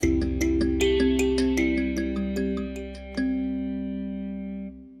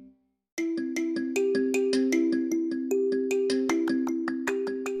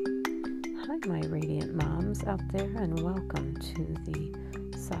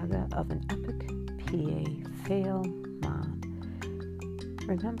saga of an epic PA fail mom.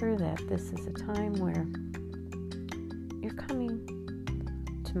 Remember that this is a time where you're coming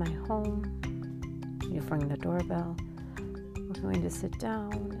to my home, you ring the doorbell, we're going to sit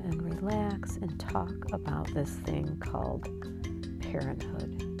down and relax and talk about this thing called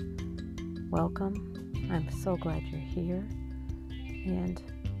parenthood. Welcome, I'm so glad you're here, and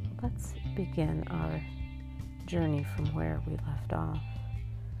let's begin our journey from where we left off.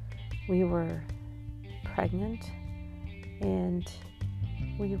 We were pregnant and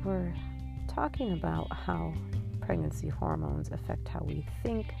we were talking about how pregnancy hormones affect how we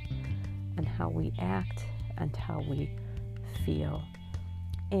think and how we act and how we feel.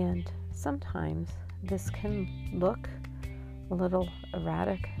 And sometimes this can look a little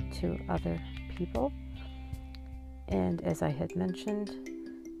erratic to other people. And as I had mentioned,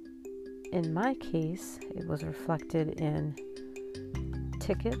 in my case, it was reflected in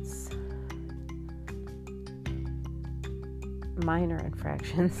tickets, minor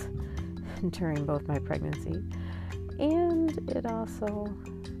infractions during both my pregnancy, and it also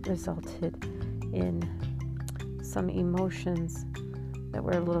resulted in some emotions that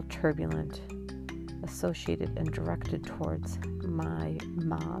were a little turbulent, associated and directed towards my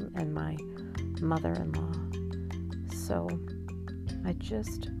mom and my mother-in-law. So I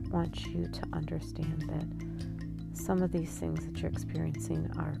just want you to understand that some of these things that you're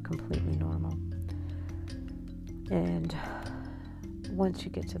experiencing are completely normal. And once you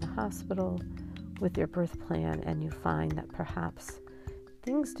get to the hospital with your birth plan and you find that perhaps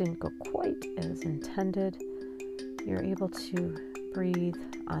things didn't go quite as intended, you're able to breathe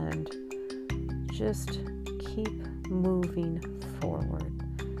and just keep moving forward.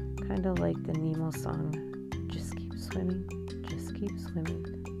 Kind of like the Nemo song, just keep swimming, just keep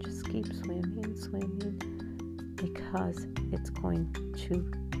swimming, just keep swimming, swimming, because it's going to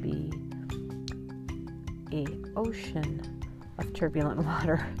be an ocean of turbulent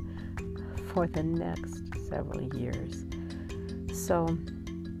water for the next several years. So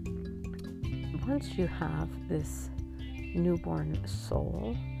once you have this newborn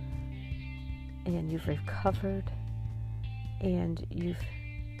soul and you've recovered and you've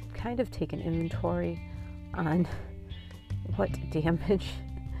kind of taken inventory on what damage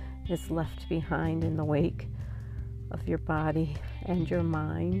is left behind in the wake of your body and your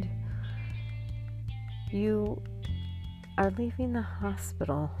mind, you are leaving the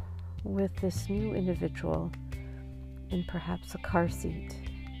hospital with this new individual in perhaps a car seat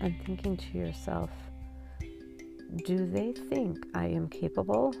and thinking to yourself, do they think I am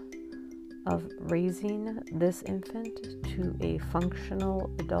capable of raising this infant to a functional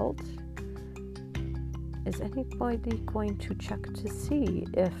adult? Is anybody going to check to see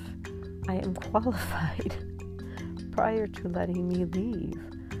if I am qualified prior to letting me leave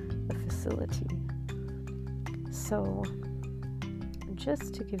the facility? So,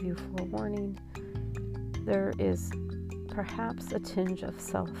 just to give you forewarning, there is perhaps a tinge of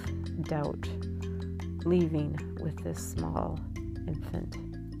self-doubt leaving with this small infant.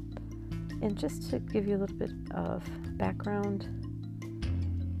 And just to give you a little bit of background,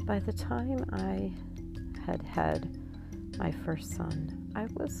 by the time I had my first son, I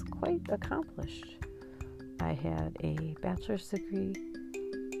was quite accomplished. I had a bachelor's degree,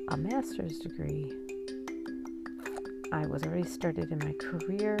 a master's degree. I was already started in my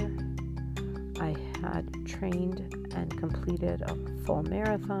career. I had trained and completed a full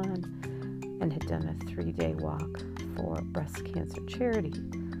marathon and had done a 3-day walk for breast cancer charity.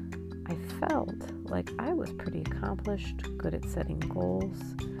 I felt like I was pretty accomplished, good at setting goals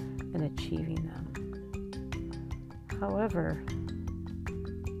and achieving them. However,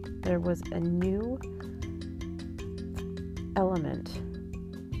 there was a new element,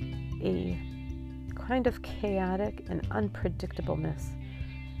 a kind of chaotic and unpredictableness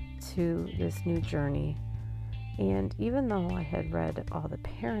to this new journey. And even though I had read all the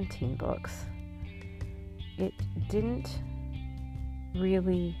parenting books, it didn't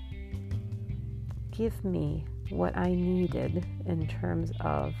really give me what I needed in terms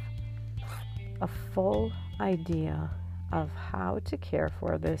of a full idea of how to care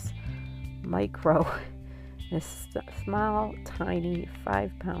for this this small, tiny,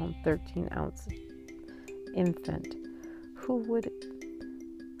 5-pound, 13-ounce infant who would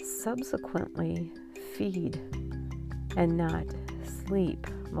subsequently feed and not sleep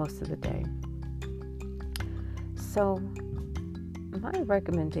most of the day. So my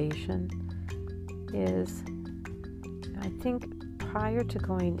recommendation is, I think prior to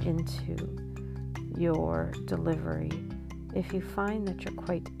going into your delivery, if you find that you're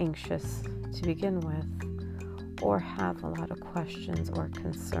quite anxious to begin with, or have a lot of questions or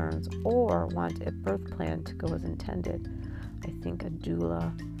concerns, or want a birth plan to go as intended, I think a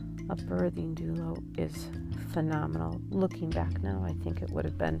doula, a birthing doula, is phenomenal. Looking back now, I think it would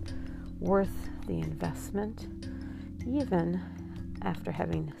have been worth the investment, even after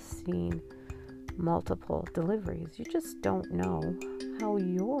having seen multiple deliveries. You just don't know how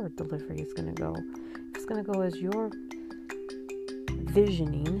your delivery is going to go. If it's going to go as you're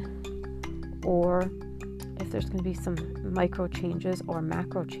visioning, or if there's going to be some micro changes or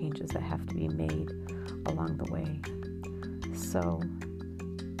macro changes that have to be made along the way. So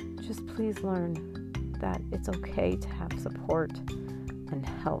just please learn that it's okay to have support and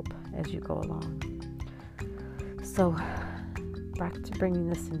help as you go along. So back to bringing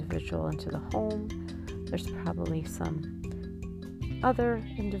this individual into the home, there's probably some other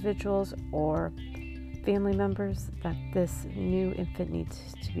individuals or family members that this new infant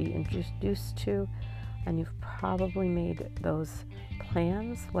needs to be introduced to, and you've probably made those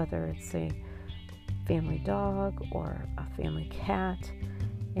plans, whether it's a family dog or a family cat,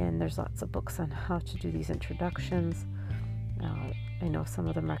 and there's lots of books on how to do these introductions. I know some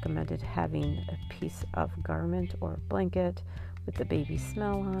of them recommended having a piece of garment or blanket with the baby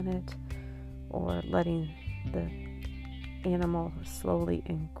smell on it, or letting the animal slowly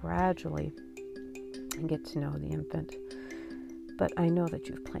and gradually get to know the infant. But I know that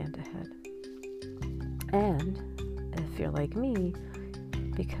you've planned ahead. And if you're like me,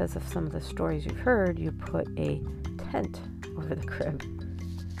 because of some of the stories you've heard, you put a tent over the crib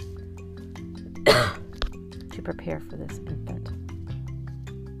to prepare for this infant.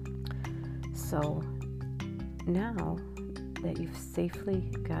 So now that you've safely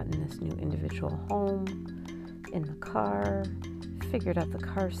gotten this new individual home, in the car, figured out the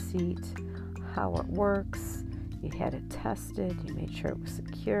car seat, how it works, you had it tested, you made sure it was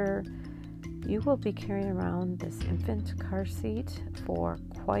secure, you will be carrying around this infant car seat for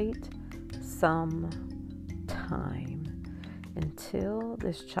quite some time, until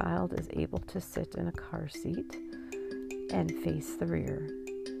this child is able to sit in a car seat and face the rear.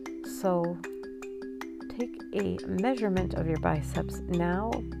 So take a measurement of your biceps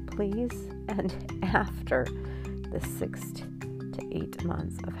now, please, and after the 6 to 8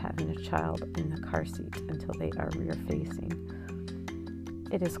 months of having a child in the car seat until they are rear facing.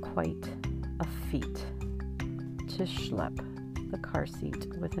 It is quite a feat to schlep the car seat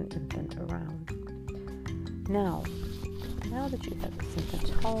with an infant around. Now that you have this infant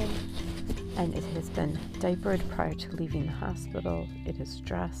home and it has been diapered prior to leaving the hospital, it is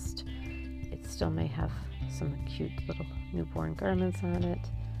dressed, it still may have some cute little newborn garments on it,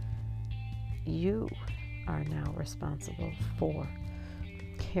 you are now responsible for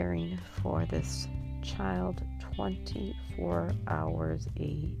caring for this child 24 hours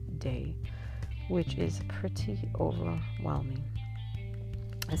a day, which is pretty overwhelming,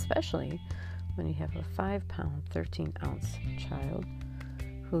 especially when you have a 5-pound, 13-ounce child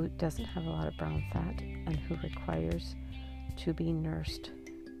who doesn't have a lot of brown fat and who requires to be nursed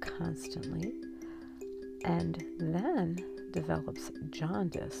constantly, and then develops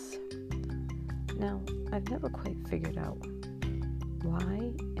jaundice. Now, I've never quite figured out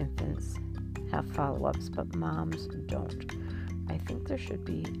why infants have follow-ups but moms don't. I think there should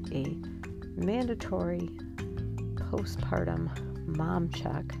be a mandatory postpartum mom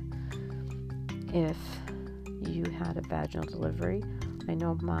check if you had a vaginal delivery. I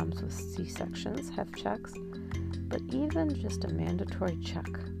know moms with C-sections have checks, but even just a mandatory check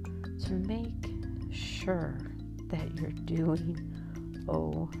to make sure that you're doing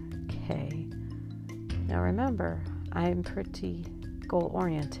okay. Now remember, I'm pretty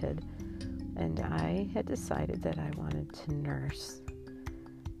goal-oriented, and I had decided that I wanted to nurse,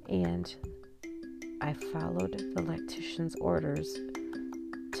 and I followed the lactician's orders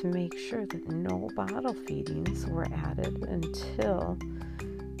to make sure that no bottle feedings were added until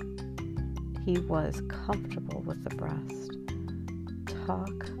he was comfortable with the breast.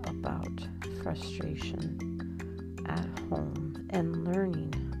 Talk about frustration at home and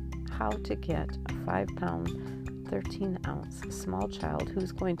learning how to get a 5-pound, 13-ounce small child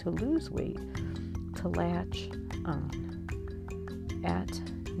who's going to lose weight to latch on at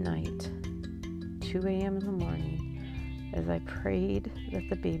night, 2 a.m. in the morning, as I prayed that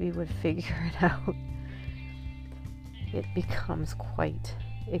the baby would figure it out. It becomes quite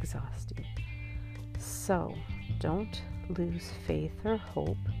exhausting. So don't lose faith or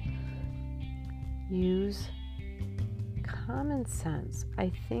hope. Use common sense.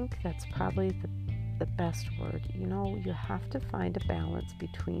 I think that's probably the best word. You know, you have to find a balance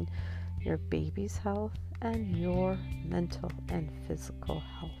between your baby's health and your mental and physical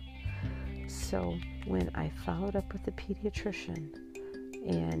health. So when I followed up with the pediatrician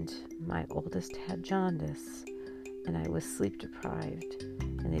and my oldest had jaundice and I was sleep deprived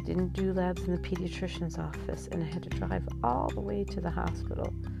and they didn't do labs in the pediatrician's office and I had to drive all the way to the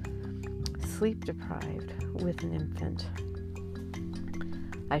hospital, sleep deprived with an infant,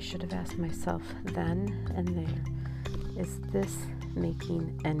 I should have asked myself then and there, is this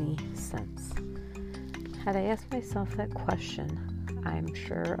making any sense? Had I asked myself that question, I'm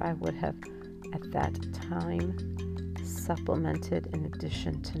sure I would have at that time supplemented in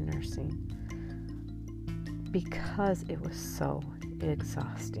addition to nursing, because it was so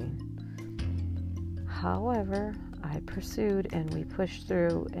exhausting. However, I pursued and we pushed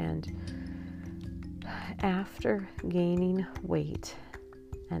through, and after gaining weight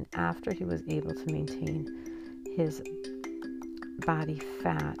and after he was able to maintain his body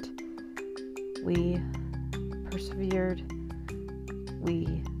fat, we persevered,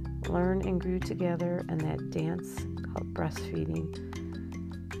 we learned and grew together, and that dance called breastfeeding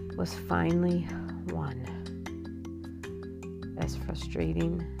was finally won. As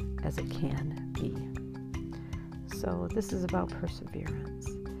frustrating as it can be. So this is about perseverance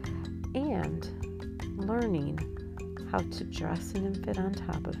and learning how to dress an infant on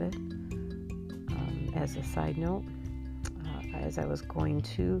top of it. As a side note, as I was going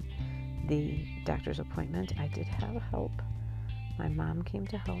to the doctor's appointment, I did have help. My mom came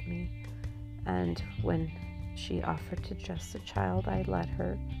to help me, and when she offered to dress the child, I let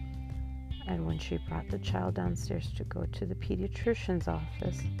her. And when she brought the child downstairs to go to the pediatrician's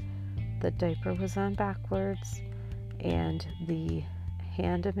office, the diaper was on backwards and the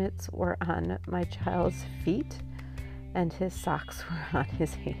hand mitts were on my child's feet and his socks were on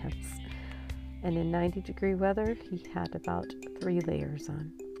his hands. And in 90-degree weather, he had about 3 layers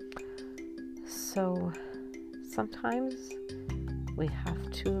on. So sometimes we have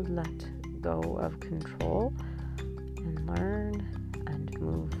to let go of control and learn and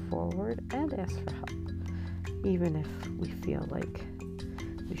move forward and ask for help, even if we feel like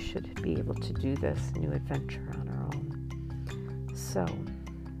we should be able to do this new adventure on our own. So,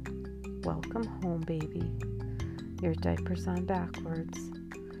 welcome home, baby. Your diaper's on backwards.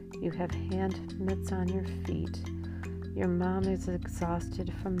 You have hand mitts on your feet. Your mom is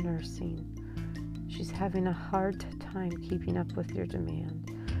exhausted from nursing. She's having a hard time keeping up with your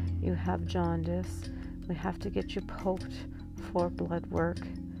demand. You have jaundice. We have to get you poked for blood work.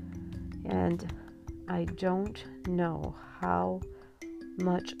 And I don't know how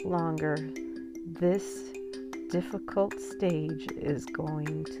much longer this difficult stage is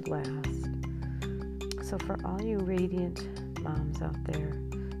going to last. So for all you radiant moms out there,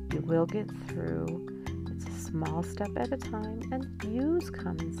 you will get through. It's a small step at a time, and use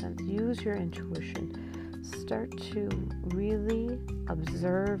common sense, use your intuition. Start to really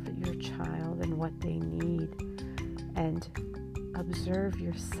observe your child and what they need, and observe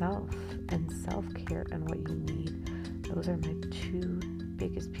yourself and self-care and what you need. Those are my 2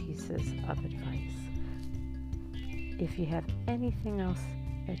 biggest pieces of advice. If you have anything else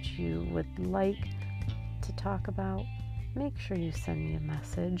that you would like to talk about, make sure you send me a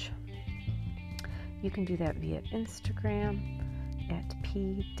message. You can do that via Instagram at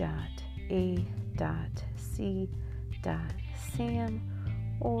p.a.c.sam,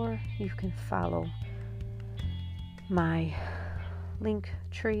 or you can follow my link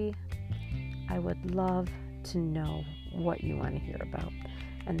tree. I would love to know what you want to hear about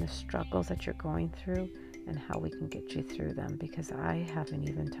and the struggles that you're going through and how we can get you through them, because I haven't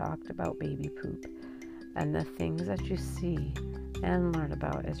even talked about baby poop and the things that you see and learn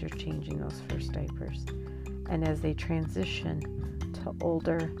about as you're changing those first diapers and as they transition to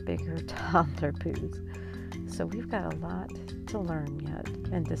older, bigger, toddler poos. So we've got a lot to learn yet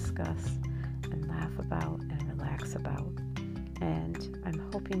and discuss and laugh about and relax about. And I'm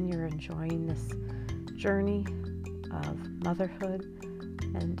hoping you're enjoying this journey of motherhood.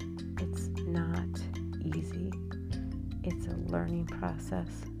 And it's not easy. It's a learning process,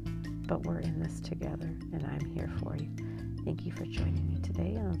 but we're in this together, and I'm here for you. Thank you for joining me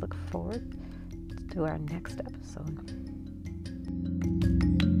today, and I look forward to our next episode.